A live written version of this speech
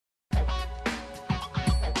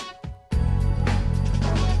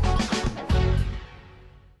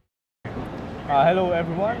Hello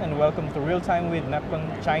everyone and welcome to Real Time with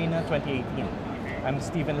NEPCON China 2018. I'm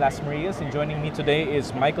Stephen Lasmarias and joining me today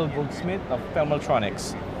is Michael Gouldsmith of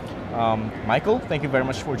Thermaltronics. Michael, thank you very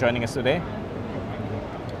much for joining us today.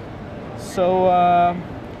 So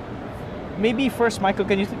maybe first, Michael,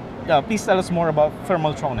 can you please tell us more about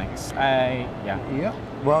Thermaltronics? Yeah.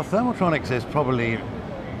 Well, Thermaltronics is probably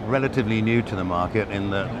relatively new to the market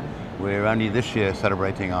in that we're only this year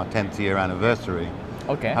celebrating our 10th year anniversary.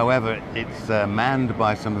 Okay. However, it's manned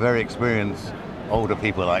by some very experienced older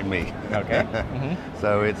people like me. Okay.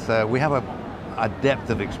 So it's we have a depth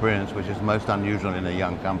of experience which is most unusual in a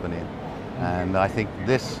young company, and I think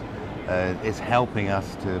this is helping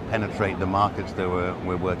us to penetrate the markets that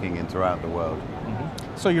we're working in throughout the world.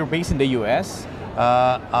 So you're based in the US?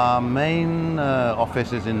 Our main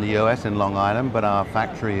office is in the US in Long Island, but our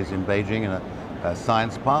factory is in Beijing in a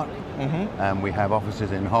science park, and we have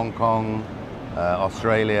offices in Hong Kong,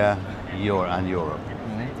 Australia, and Europe.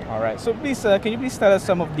 All right. So please, can you please tell us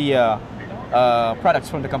some of the products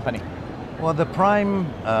from the company? Well, the prime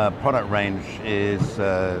product range is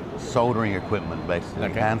soldering equipment,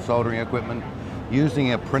 basically, hand soldering equipment,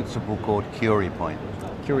 using a principle called Curie point.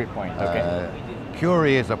 Curie point, okay.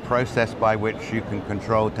 Curie is a process by which you can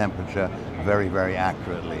control temperature very, very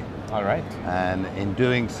accurately. All right. And in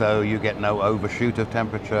doing so, you get no overshoot of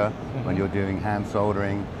temperature when you're doing hand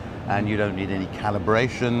soldering, and you don't need any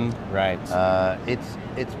calibration. Right.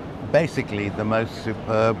 It's basically the most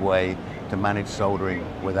superb way to manage soldering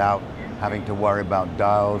without having to worry about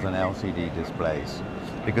dials and LCD displays,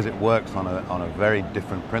 because it works on a very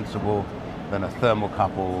different principle than a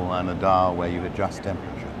thermocouple and a dial where you adjust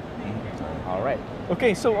temperature. All right.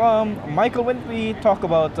 Okay, so Michael, when we talk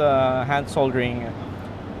about hand soldering,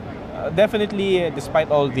 definitely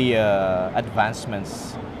despite all the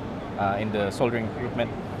advancements in the soldering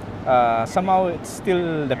equipment, somehow it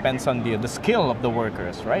still depends on the skill of the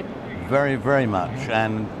workers, right? Very, very much.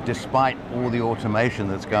 And despite all the automation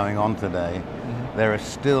that's going on today, there is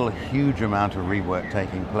still a huge amount of rework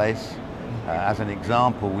taking place. As an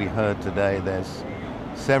example, we heard today there's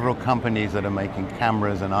several companies that are making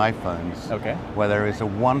cameras and iPhones where there is a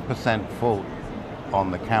 1% fault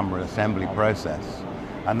on the camera assembly process.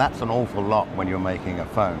 And that's an awful lot when you're making a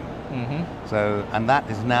phone. So, and that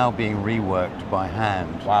is now being reworked by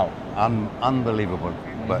hand. Wow. Unbelievable,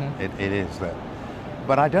 but it is that.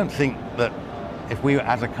 But I don't think that if we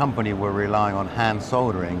as a company were relying on hand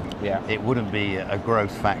soldering, it wouldn't be a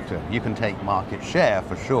growth factor. You can take market share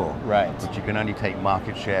for sure, but you can only take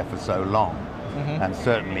market share for so long. And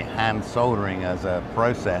certainly hand soldering as a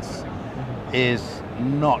process is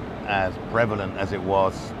not as prevalent as it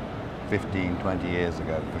was 15, 20 years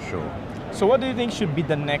ago, for sure. So what do you think should be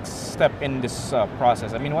the next step in this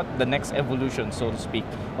process? I mean, what the next evolution, so to speak,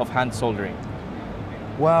 of hand soldering?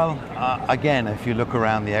 Well, again, if you look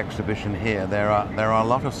around the exhibition here, there are a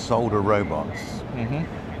lot of solder robots.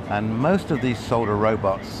 And most of these solder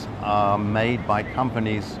robots are made by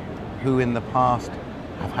companies who in the past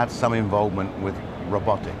have had some involvement with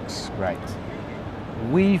robotics. Right.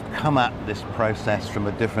 We've come at this process from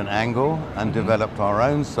a different angle and developed our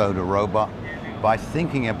own solder robot by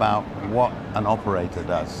thinking about what an operator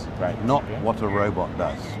does, not what a robot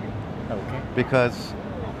does. Because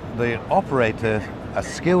the operator, a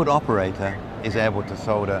skilled operator, is able to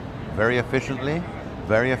solder very efficiently,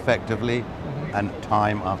 very effectively, and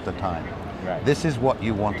time after time. This is what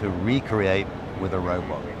you want to recreate with a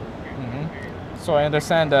robot. So I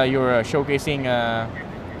understand you're showcasing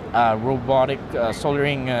robotic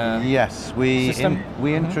soldering yes, we system?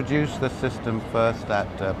 We introduced the system first at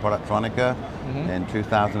Productronica in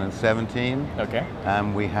 2017.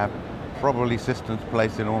 And we have probably systems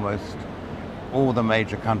placed in almost all the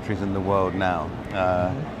major countries in the world now.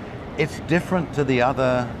 It's different to the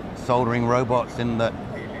other soldering robots in that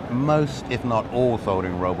most, if not all,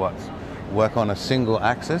 soldering robots work on a single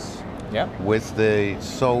axis with the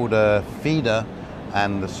solder feeder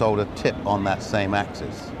and the solder tip on that same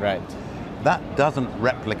axis. That doesn't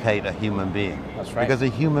replicate a human being. Because a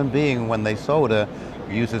human being, when they solder,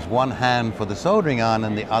 uses one hand for the soldering iron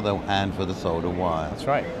and the other hand for the solder wire.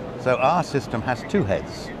 So our system has two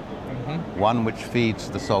heads. One which feeds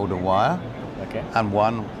the solder wire, and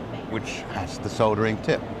one which has the soldering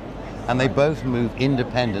tip. And they both move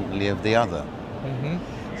independently of the other.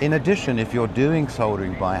 In addition, if you're doing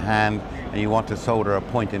soldering by hand and you want to solder a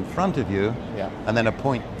point in front of you and then a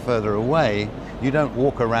point further away, you don't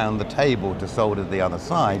walk around the table to solder the other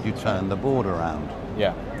side, you turn the board around.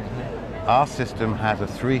 Our system has a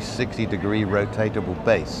 360-degree rotatable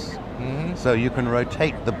base. So you can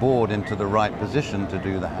rotate the board into the right position to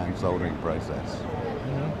do the hand soldering process.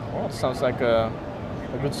 Well, it sounds like a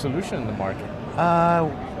good solution in the market.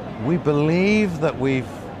 We believe that we've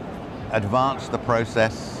advanced the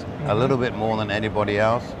process a little bit more than anybody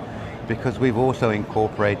else because we've also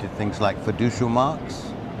incorporated things like fiducial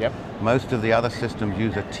marks. Yep. Most of the other systems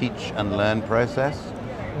use a teach and learn process.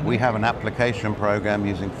 We have an application program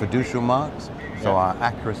using fiducial marks, so our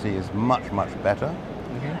accuracy is much, much better.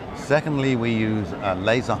 Secondly, we use a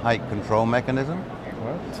laser height control mechanism.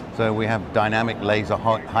 Right. So we have dynamic laser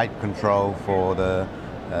height control for the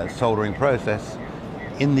soldering process.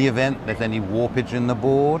 In the event there's any warpage in the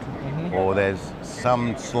board or there's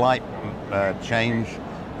some slight change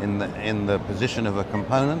in the position of a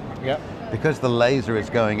component, because the laser is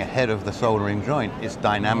going ahead of the soldering joint, it's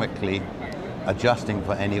dynamically adjusting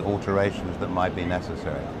for any alterations that might be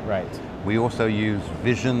necessary. Right. We also use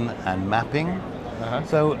vision and mapping.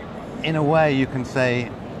 So in a way you can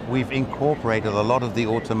say we've incorporated a lot of the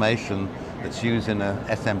automation that's used in a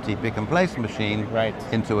SMT pick and place machine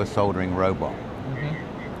into a soldering robot.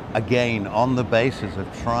 Again, on the basis of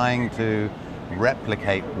trying to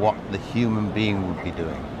replicate what the human being would be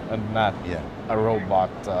doing. And not a robot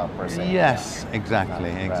per se. Yes, exactly,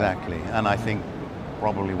 exactly. And I think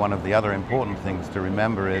probably one of the other important things to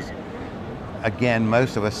remember is, again,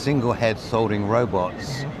 most of our single head soldering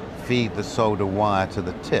robots feed the solder wire to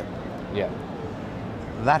the tip. Yeah.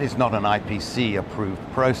 That is not an IPC approved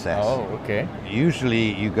process. Oh, okay.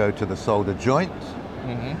 Usually you go to the solder joint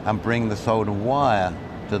and bring the solder wire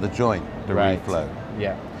to the joint to reflow.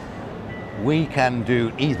 Yeah. We can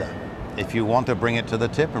do either. If you want to bring it to the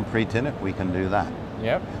tip and pre-tin it, we can do that.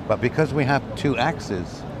 Yep. But because we have two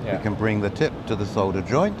axes, we can bring the tip to the solder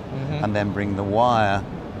joint and then bring the wire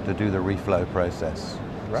to do the reflow process.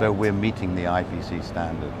 So we're meeting the IPC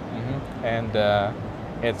standard. And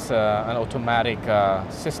it's an automatic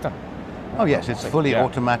system. Oh yes, it's fully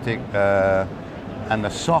automatic, and the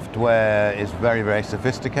software is very, very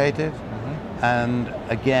sophisticated. And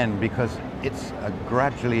again, because it's a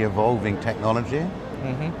gradually evolving technology,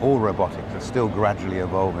 all robotics are still gradually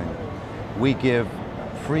evolving. We give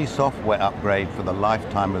free software upgrade for the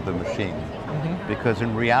lifetime of the machine, because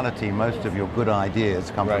in reality, most of your good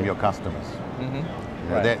ideas come from your customers.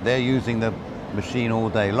 They're using the machine all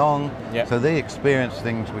day long, so they experience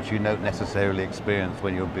things which you don't necessarily experience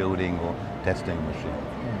when you're building or testing a machine.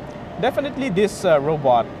 Definitely this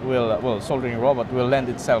robot soldering robot will lend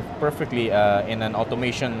itself perfectly in an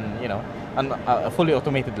automation, a fully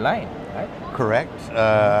automated line, right? Correct.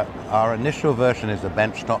 Our initial version is a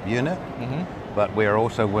benchtop unit, but we're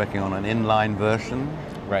also working on an inline version,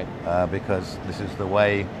 because this is the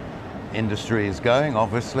way industry is going,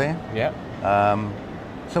 obviously. Yeah.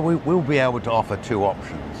 So we will be able to offer two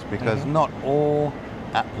options, because not all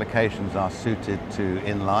applications are suited to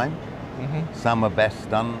inline. Some are best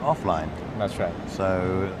done offline. That's right.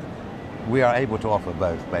 So we are able to offer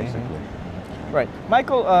both, basically. Right.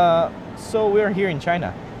 Michael, so we're here in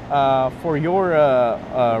China. For your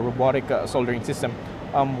robotic soldering system,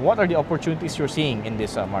 what are the opportunities you're seeing in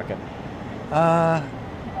this market?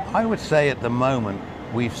 I would say at the moment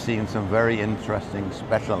we've seen some very interesting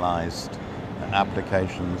specialized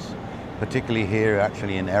applications, particularly here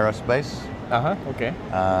actually in aerospace. Okay.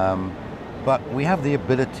 But we have the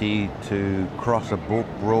ability to cross a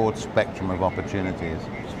broad spectrum of opportunities,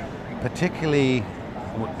 particularly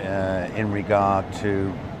in regard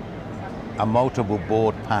to a multiple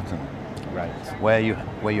board pattern, where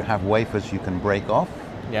you have wafers you can break off.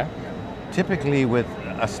 Yeah. Typically with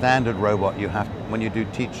a standard robot, when you do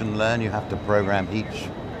teach and learn, you have to program each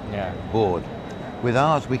board. With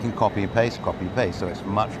ours, we can copy and paste, so it's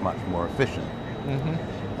much, much more efficient.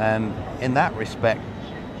 And in that respect,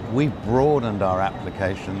 we've broadened our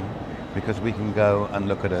application because we can go and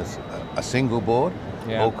look at a single board,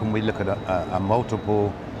 or can we look at a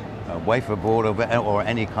multiple wafer board or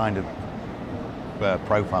any kind of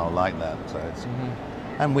profile like that. So it's,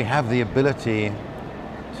 and we have the ability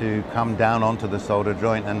to come down onto the solder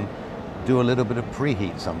joint and do a little bit of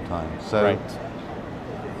preheat sometimes. So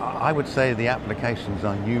I would say the applications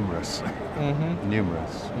are numerous.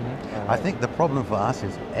 Numerous. I think the problem for us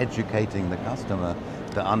is educating the customer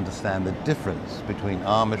to understand the difference between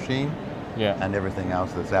our machine and everything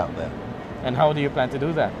else that's out there. And how do you plan to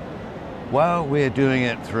do that? Well, we're doing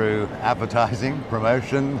it through advertising,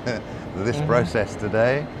 promotion, this process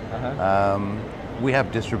today. We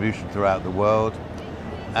have distribution throughout the world,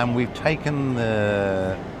 and we've taken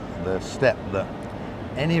the step that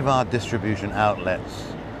any of our distribution outlets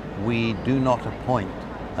we do not appoint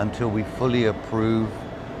until we fully approve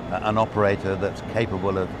an operator that's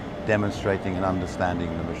capable of demonstrating and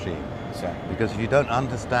understanding the machine. Because if you don't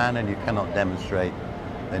understand and you cannot demonstrate,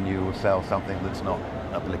 then you will sell something that's not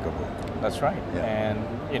applicable. That's right. And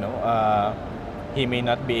he may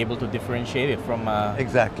not be able to differentiate it from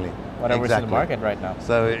exactly whatever's in the market right now.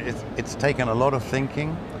 So it's taken a lot of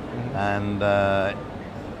thinking, and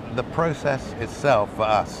the process itself for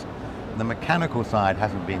us, the mechanical side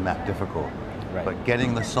hasn't been that difficult, but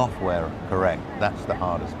getting the software correct, that's the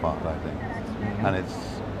hardest part, I think. And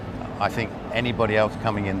I think anybody else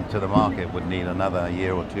coming into the market would need another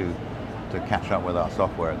year or two to catch up with our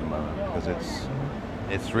software at the moment, because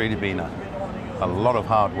it's really been a lot of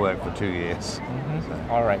hard work for 2 years. So.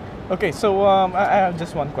 All right. Okay, so I have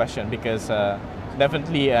just one question, because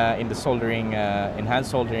definitely in the soldering, in hand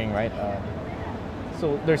soldering, right?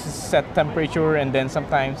 So there's a set temperature, and then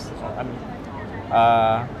sometimes,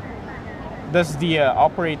 does the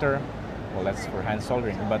operator, well, that's for hand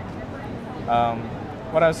soldering, but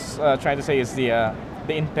what I was trying to say is the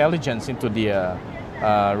intelligence into the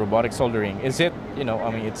robotic soldering. Is it,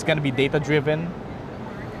 it's going to be data driven?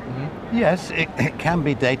 Yes, it can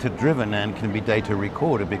be data driven and can be data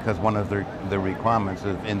recorded, because one of the requirements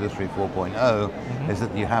of Industry 4.0 is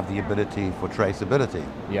that you have the ability for traceability.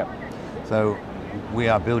 Yep. So we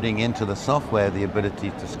are building into the software the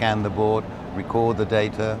ability to scan the board, record the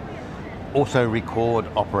data, also record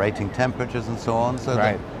operating temperatures and so on, so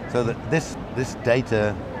that this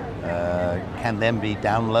data can then be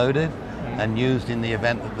downloaded and used in the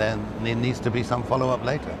event that then there needs to be some follow-up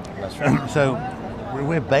later. That's right. So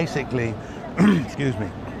we're basically, excuse me,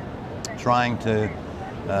 trying to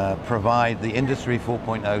provide the Industry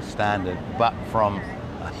 4.0 standard, but from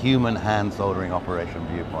a human hand soldering operation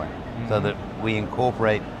viewpoint, so that we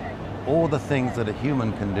incorporate all the things that a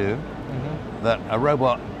human can do that a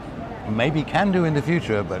robot maybe can do in the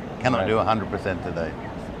future, but cannot do 100% today.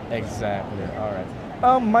 Exactly. All right.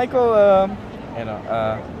 Michael,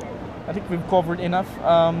 I think we've covered enough.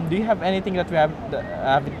 Do you have anything that we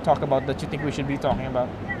haven't talked about that you think we should be talking about?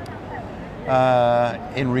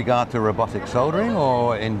 In regard to robotic soldering,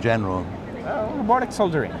 or in general? Robotic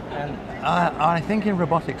soldering. And I think in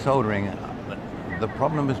robotic soldering, the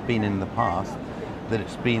problem has been in the past that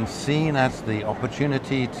it's been seen as the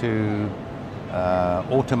opportunity to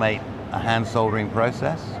automate a hand soldering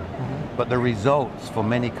process, but the results for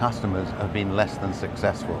many customers have been less than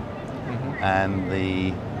successful. And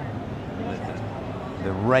the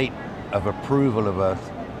rate of approval of a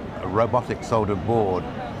robotic soldered board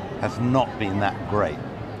has not been that great.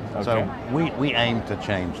 Okay. So we aim to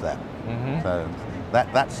change that. So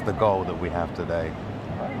that's the goal that we have today.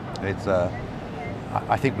 It's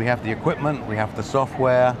I think we have the equipment, we have the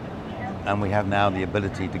software, and we have now the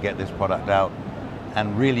ability to get this product out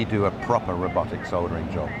and really do a proper robotic soldering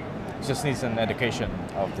job. It just needs an education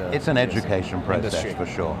of the It's an education process industry. For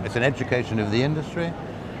sure. It's an education of the industry,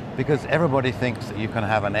 because everybody thinks that you can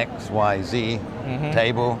have an XYZ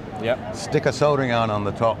table, stick a soldering iron on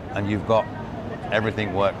the top, and you've got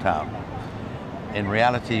everything worked out. In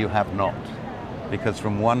reality, you have not, because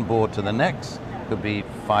from one board to the next could be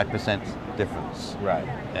 5% difference. Right.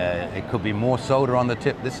 It could be more solder on the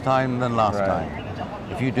tip this time than last time.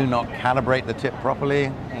 If you do not calibrate the tip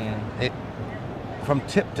properly, from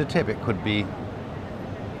tip to tip, it could be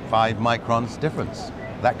 5 microns difference.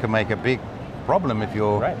 That could make a big problem if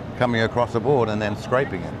you're coming across a board and then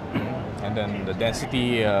scraping it. And then the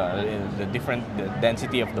density, the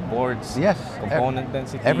density of the boards, component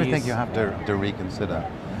density. Everything you have to reconsider.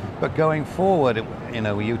 But going forward,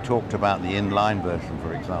 you talked about the inline version,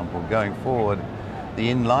 for example. Going forward, the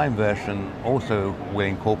inline version also will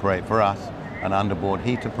incorporate for us an underboard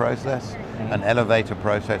heater process, an elevator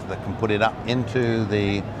process that can put it up into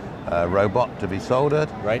the robot to be soldered,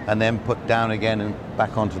 and then put down again and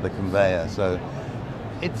back onto the conveyor. So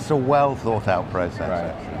it's a well thought out process,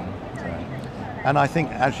 actually. And I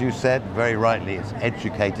think, as you said very rightly, it's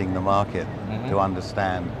educating the market to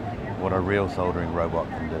understand what a real soldering robot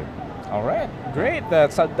can do. All right, great.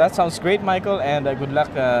 That sounds great, Michael, and good luck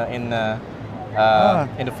in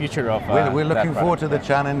the future of we're looking forward to the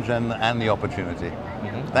challenge and the opportunity.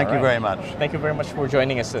 Thank you very much. Thank you very much for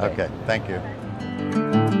joining us today. Okay, thank you.